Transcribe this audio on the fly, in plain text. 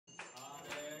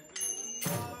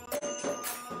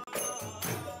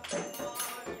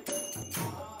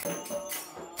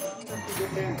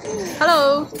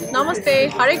Hello, Namaste,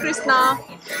 Hare Krishna.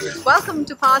 Welcome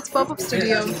to Path's Pop-Up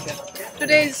Studio.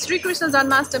 Today is Shri Krishna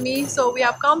Janmastami, so we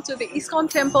have come to the ISKCON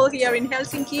temple here in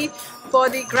Helsinki for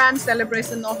the grand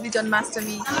celebration of the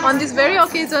Janmastami. On this very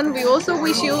occasion, we also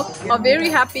wish you a very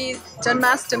happy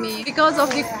Janmastami. Because of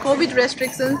the COVID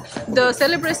restrictions, the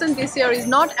celebration this year is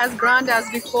not as grand as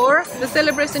before. The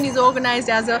celebration is organized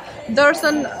as a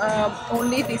Darshan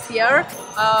only this year.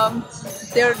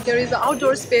 There is an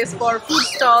outdoor space for food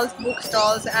stalls, book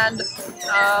stalls and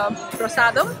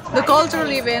prasadam. The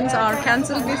cultural events are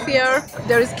cancelled this year.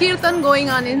 There is Kirtan going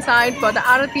on inside, but the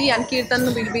Arati and Kirtan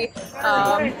will be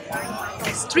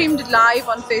streamed live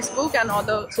on Facebook and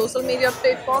other social media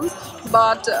platforms,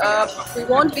 but we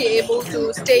won't be able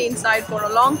to stay inside for a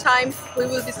long time. We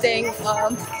will be staying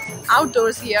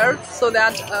outdoors here so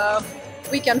that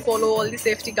we can follow all the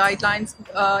safety guidelines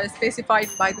specified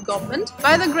by the government.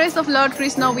 By the grace of Lord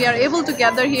Krishna, we are able to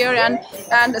gather here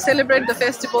and celebrate the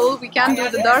festival. We can do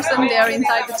the darshan there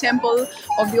inside the temple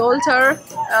of the altar.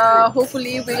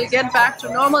 Hopefully we'll get back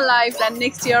to normal lives, and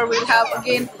next year we'll have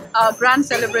again a grand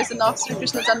celebration of Shri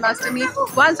Krishna Janmastami.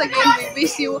 Once again, we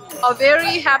wish you a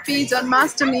very happy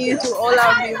Janmastami to all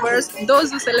our viewers,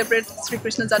 those who celebrate Shri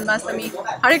Krishna Janmastami.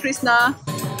 Hare Krishna.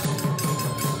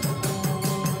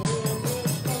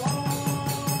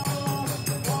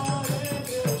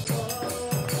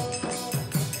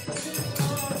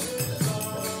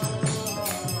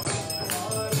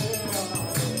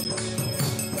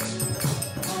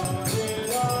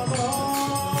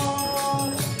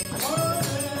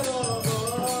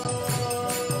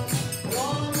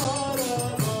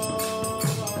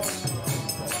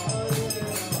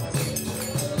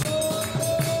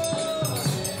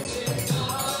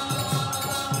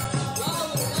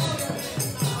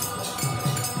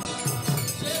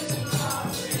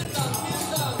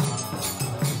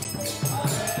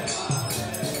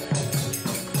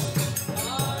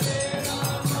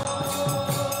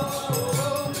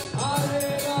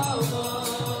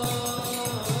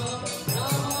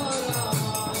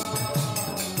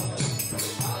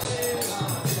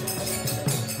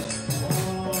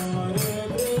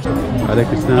 Hare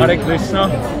Krishna. Hare Krishna.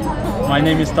 My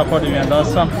name is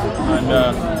Darshan.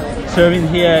 I'm serving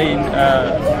here in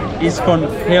ISKCON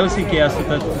Helsinki as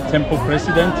the temple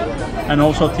president, and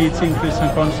also teaching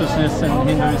Krishna consciousness and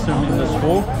Hinduism in the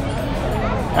school.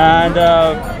 And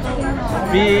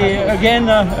we again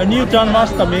a new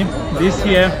Janmastami this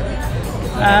year.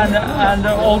 And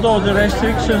although the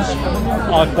restrictions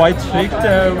are quite strict,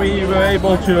 we were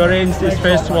able to arrange this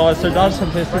festival as a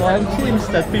Darshan festival, and it seems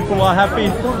that people are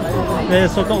happy.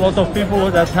 There's a lot of people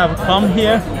that have come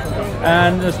here,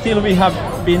 and still we have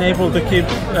been able to keep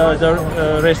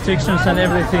the restrictions and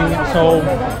everything.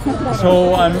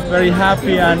 So I'm very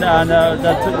happy and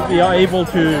that we are able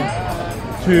to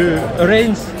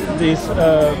arrange this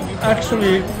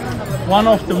actually one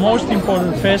of the most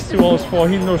important festivals for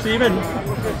Hindus,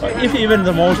 even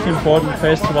the most important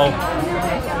festival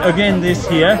again this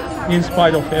year, in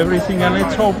spite of everything. And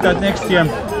let's hope that next year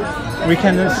we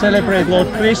can celebrate Lord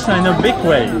Krishna in a big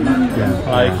way,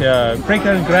 like a big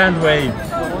and grand way.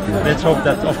 Let's hope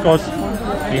that, of course,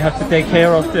 we have to take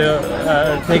care of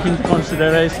take into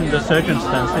consideration the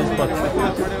circumstances, but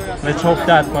let's hope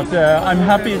that. But I'm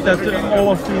happy that all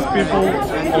of these people,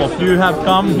 all of you have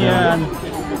come here, and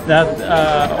that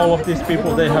all of these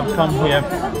people, they have come here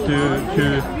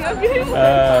to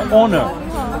honor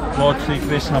Lord Shri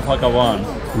Krishna Bhagavan.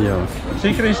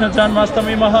 Shri Krishna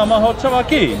Janmastami Maha Mahotsava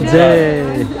ki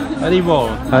Jai. Hari Bol.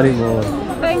 Hari Bol.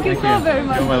 Thank you so very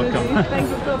much. You're welcome. Thank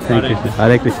you so much. Thank you.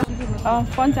 Hare Krishna.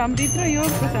 पञ्चामृत र यो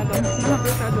प्रसादम,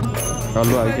 महाप्रसादम।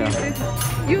 हलुवा क्या?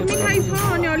 यो मिठाई छ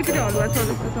अनि अलिकति हलुवा छ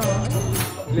जस्तो छ।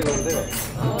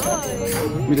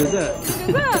 मिल्छ?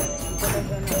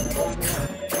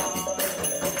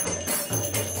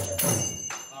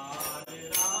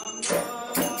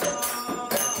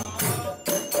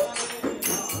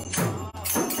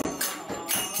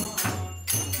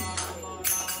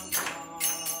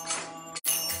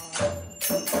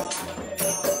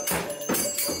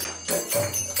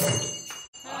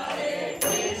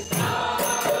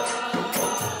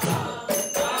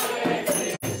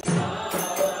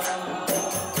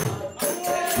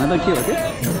 के हो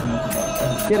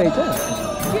के रहेछ?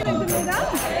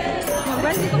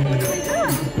 भगवानजीको फोटो रहेछ।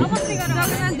 नमस्ते गर,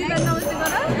 जगन्नाथजीलाई नमस्ते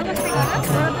गर, नमस्ते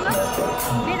गर,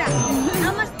 मेरा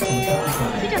नमस्ते।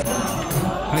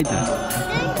 खै त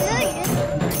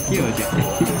के हो के?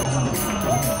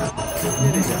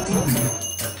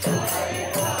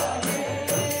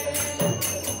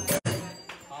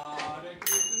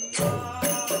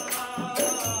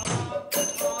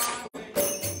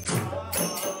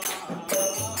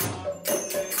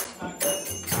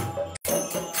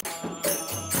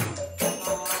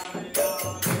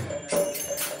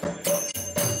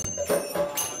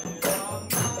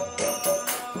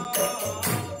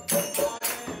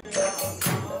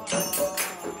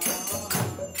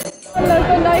 Hello,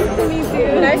 so nice to meet you.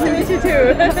 Nice to meet you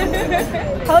too.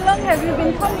 How long have you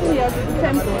been coming here to the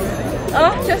temple?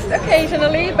 Oh, just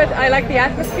occasionally, but I like the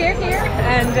atmosphere here,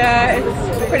 and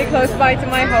it's pretty close by to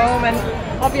my home, and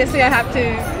obviously I have to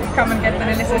come and get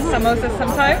vanilla samosas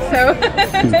sometimes, so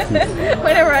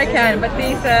whenever I can. But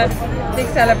these big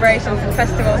celebrations and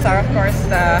festivals are, of course,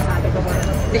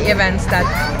 the events that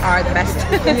are the best.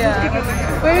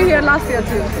 Yeah. Were you here last year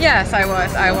too? Yes, I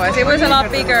was. It was a lot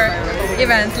bigger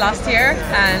event last year,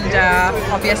 and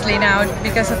obviously now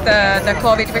because of the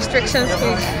COVID restrictions,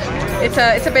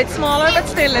 it's a bit smaller, but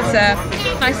still it's a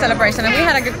nice celebration, and we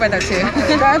had a good weather too.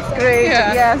 That's great.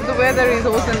 Yeah. Yes, the weather is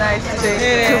also nice today.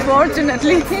 It is.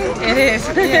 Fortunately. It is.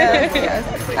 Yes, yes.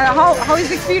 How is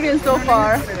the experience so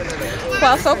far?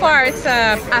 Well, so far it's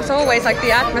as always, like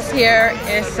the atmosphere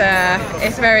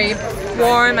is very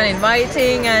warm and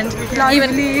inviting, and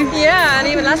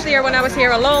even last year when I was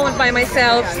here alone by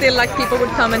myself, still like people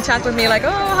would come and chat with me like, oh,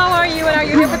 how are you, and are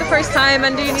you here for the first time,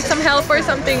 and do you need some help or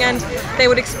something, and they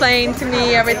would explain to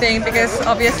me everything, because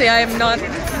obviously I am not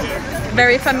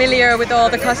very familiar with all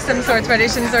the customs or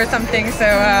traditions or something, so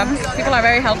people are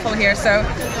very helpful here. So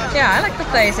yeah, I like the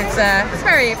place. It's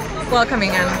very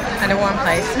welcoming and a warm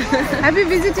place. Have you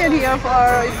visited here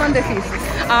for Sunday feast?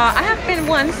 I have been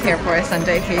once here for a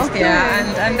Sunday feast, Okay.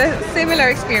 yeah, and a similar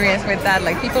experience with that.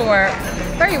 Like people were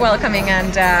very welcoming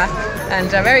and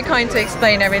very kind to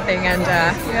explain everything, and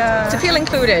to feel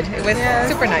included. It was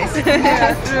super nice.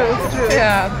 Yeah, true.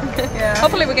 Yeah. Yeah.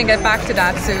 Hopefully we can get back to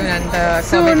that soon, and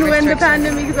Soon, COVID when the restrictions.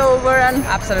 pandemic is over and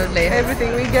Absolutely.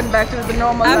 everything, we get back to the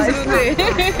normal Absolutely.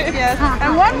 life. Yes.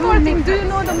 And one more thing, do you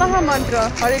know the Maha Mantra?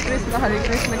 Hare Krishna,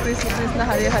 Krishna Krishna,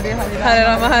 Hare Hare, Hare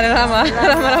Rama, Hare Rama,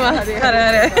 Rama Rama, Hare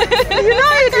Hare. You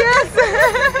know it, yes.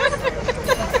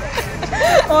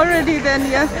 Already then,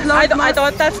 yes. I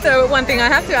thought that's the one thing I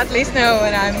have to at least know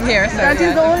when I'm here. So That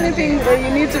is the only thing that you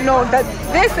need to know, that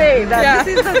they say that Yeah.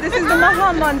 this is the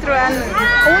Maha Mantra, and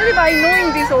only by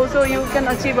knowing this also you can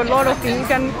achieve a lot of things. You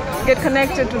can get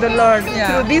connected to the Lord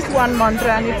through this one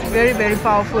mantra, and it's very, very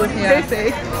powerful. Yeah. They say.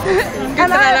 Good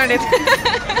that I learned it.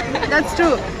 That's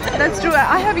true. That's true.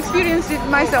 I have experienced it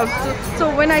myself. So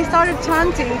when I started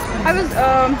chanting, I was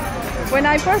when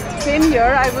I first came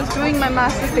here, I was doing my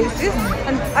master's thesis,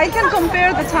 and I can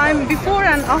compare the time before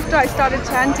and after I started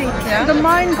chanting. Yeah. The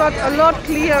mind got a lot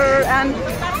clearer, and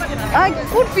I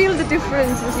could feel the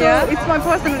difference. So it's my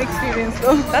personal experience.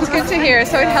 So That's good to hear.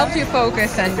 So it helped you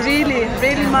focus, and really,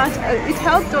 really much. It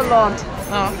helped a lot.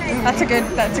 oh, that's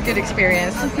a good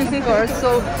experience. Of course.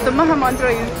 So the Maha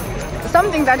Mantra is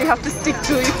something that you have to stick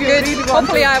to if you Good. really want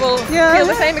Hopefully to. I will Yeah. feel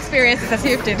the same experiences as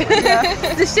you did. Yeah.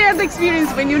 Just share the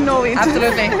experience when you know it.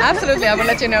 Absolutely, absolutely. I will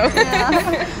let you know.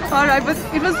 Yeah. All right, but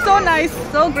it was so nice,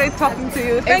 so great talking to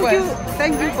you.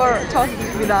 Thank you for talking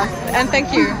with us. And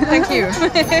thank you.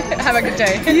 Have a good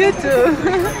day. You too.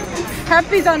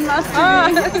 Happy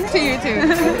Janmastami. To you too.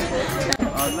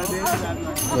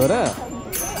 हो र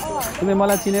तिमीले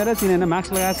मलाई चिनेर चिनेन mask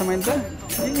लगाएको छ मैले त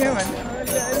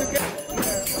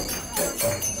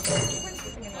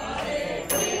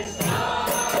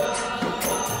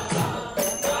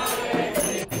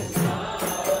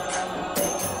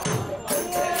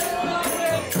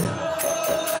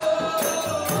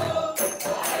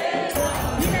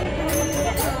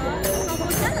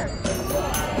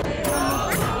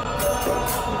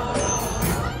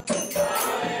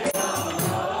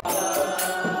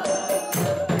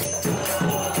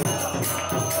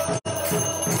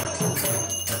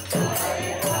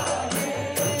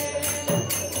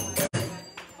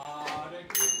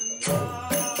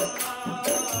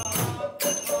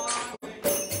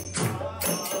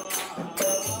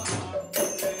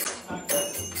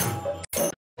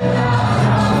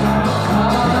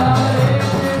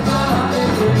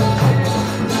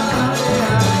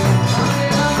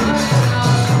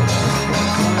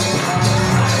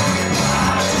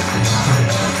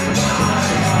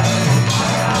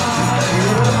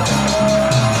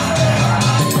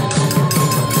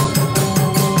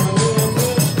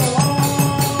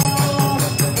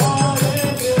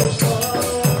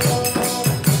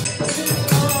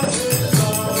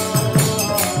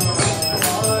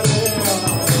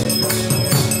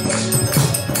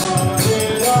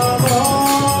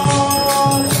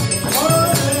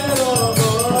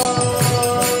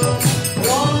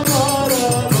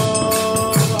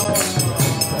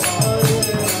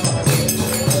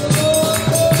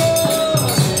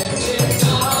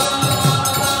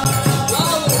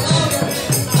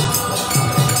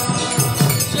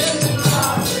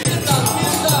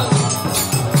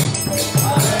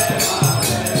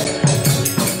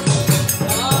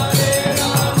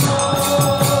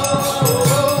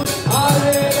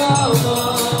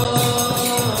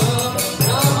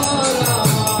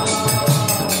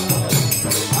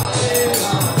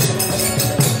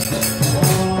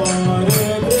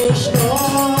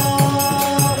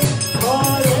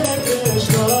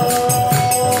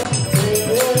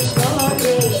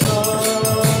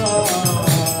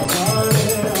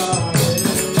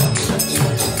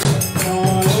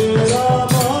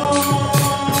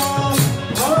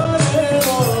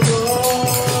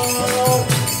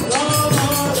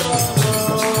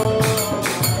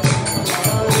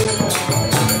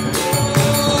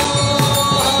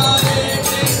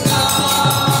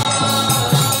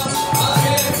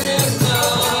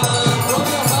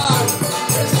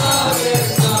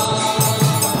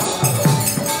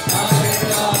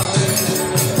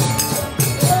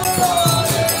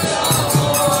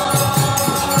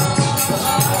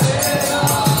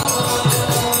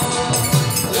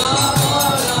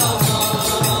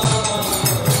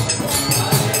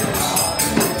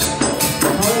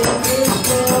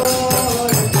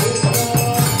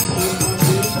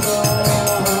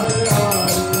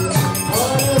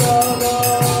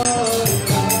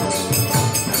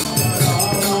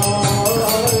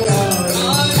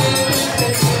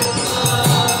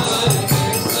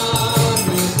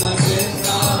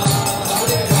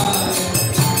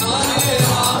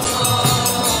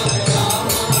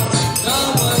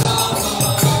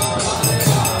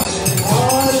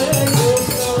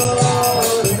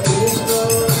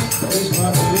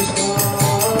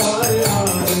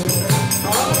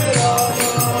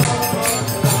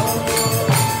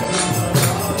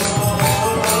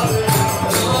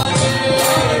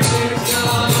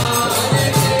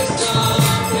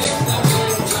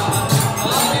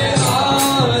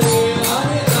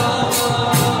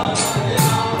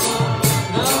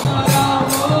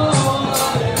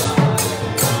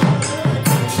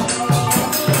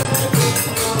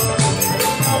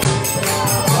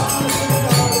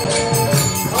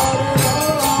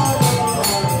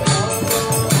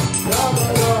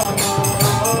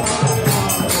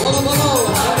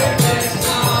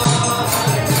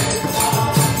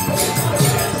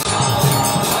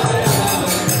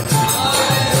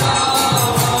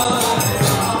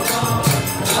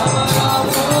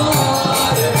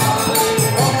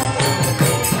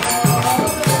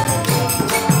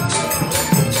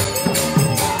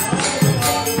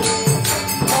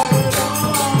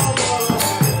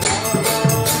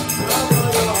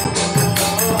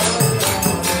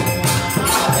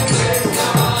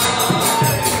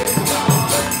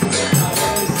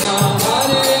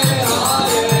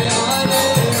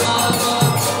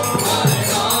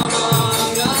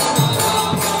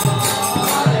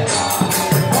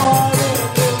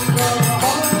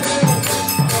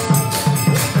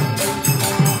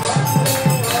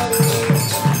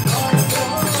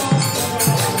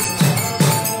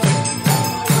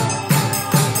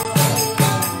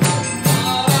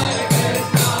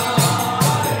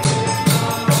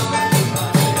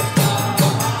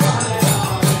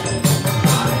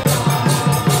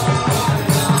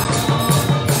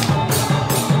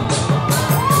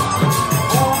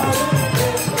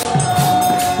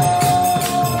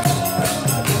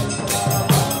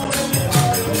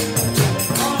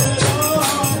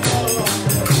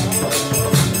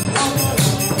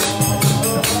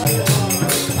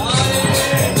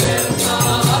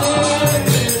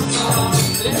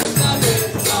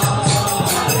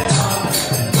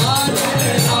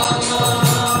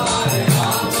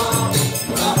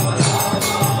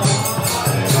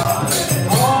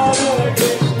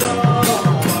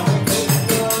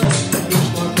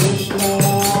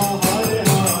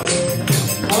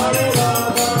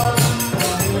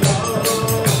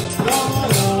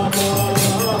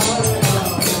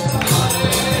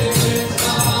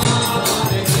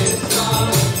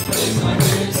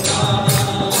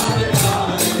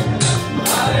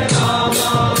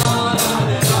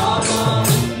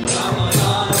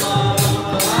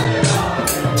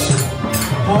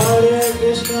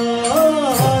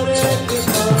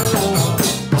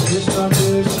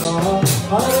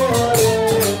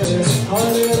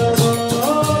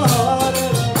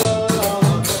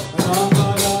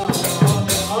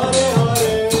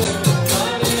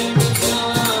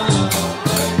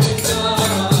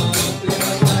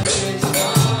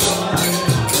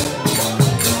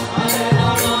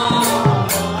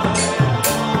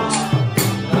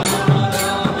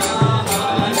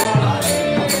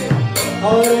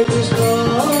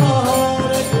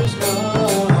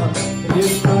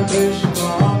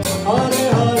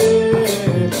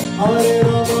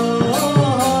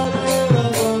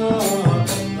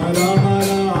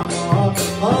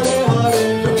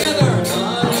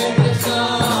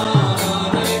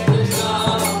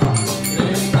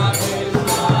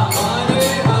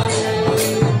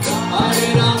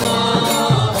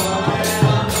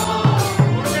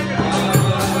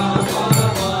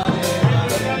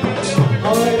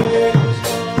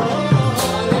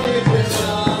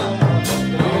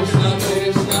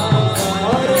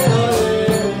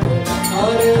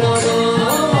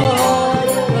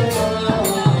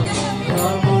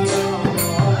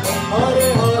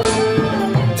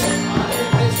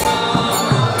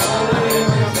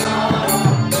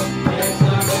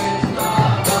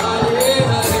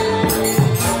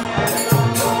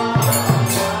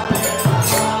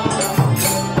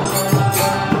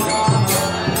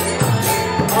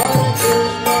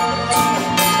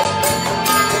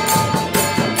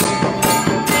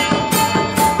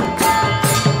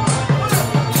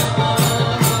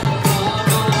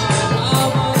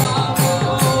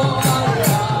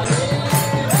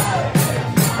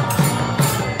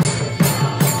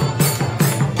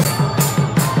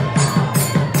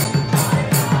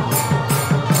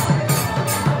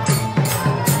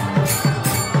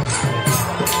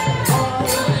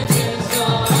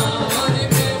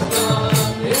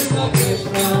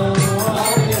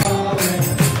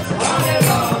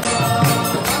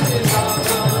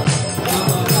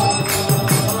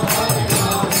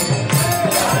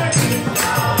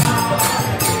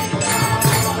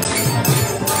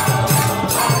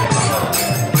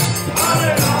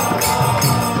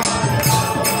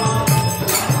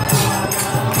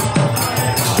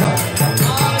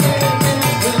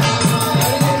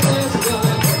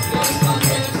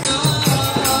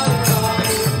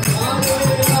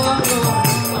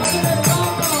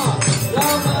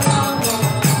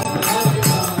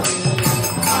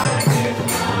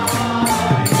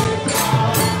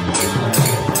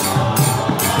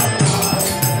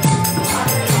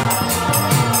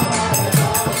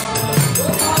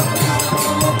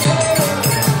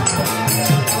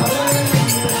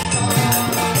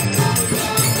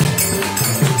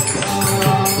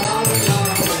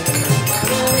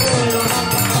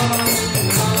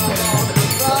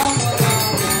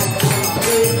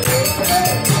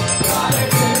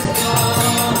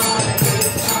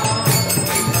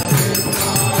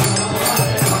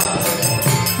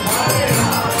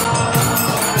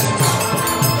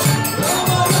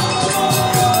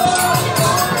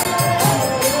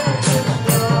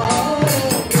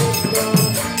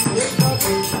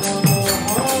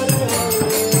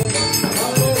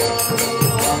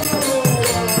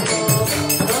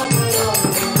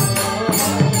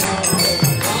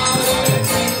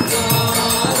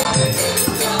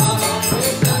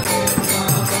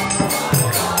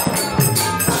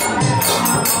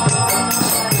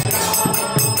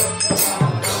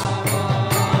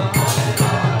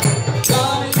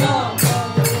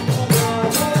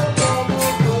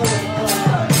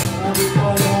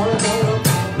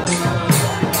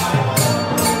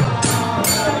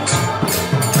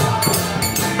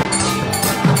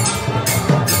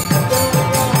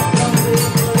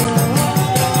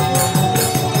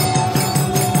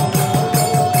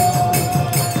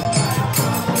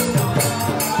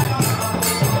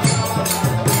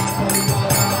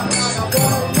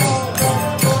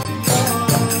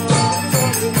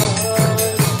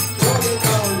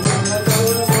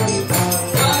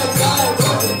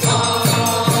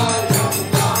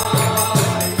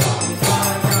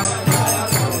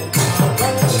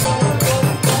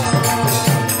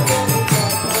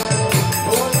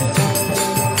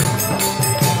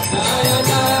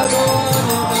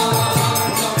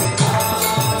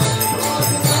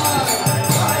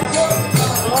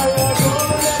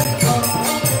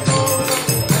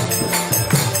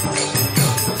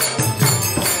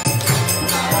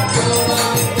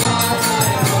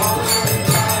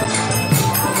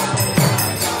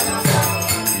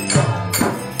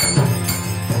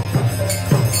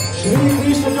Shri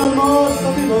Krishna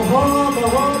Janmastami Maha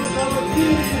ki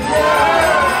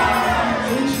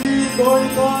Shri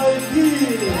Gaurikai ki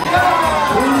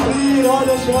Shri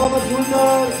Raja Shyama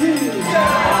Sundar ki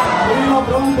Shri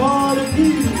Prabhupada ki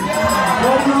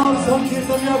Harinam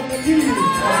Sankirtan Yakta ki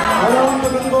Haram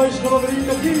Bhagavad Vaishnava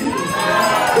Vrinda ki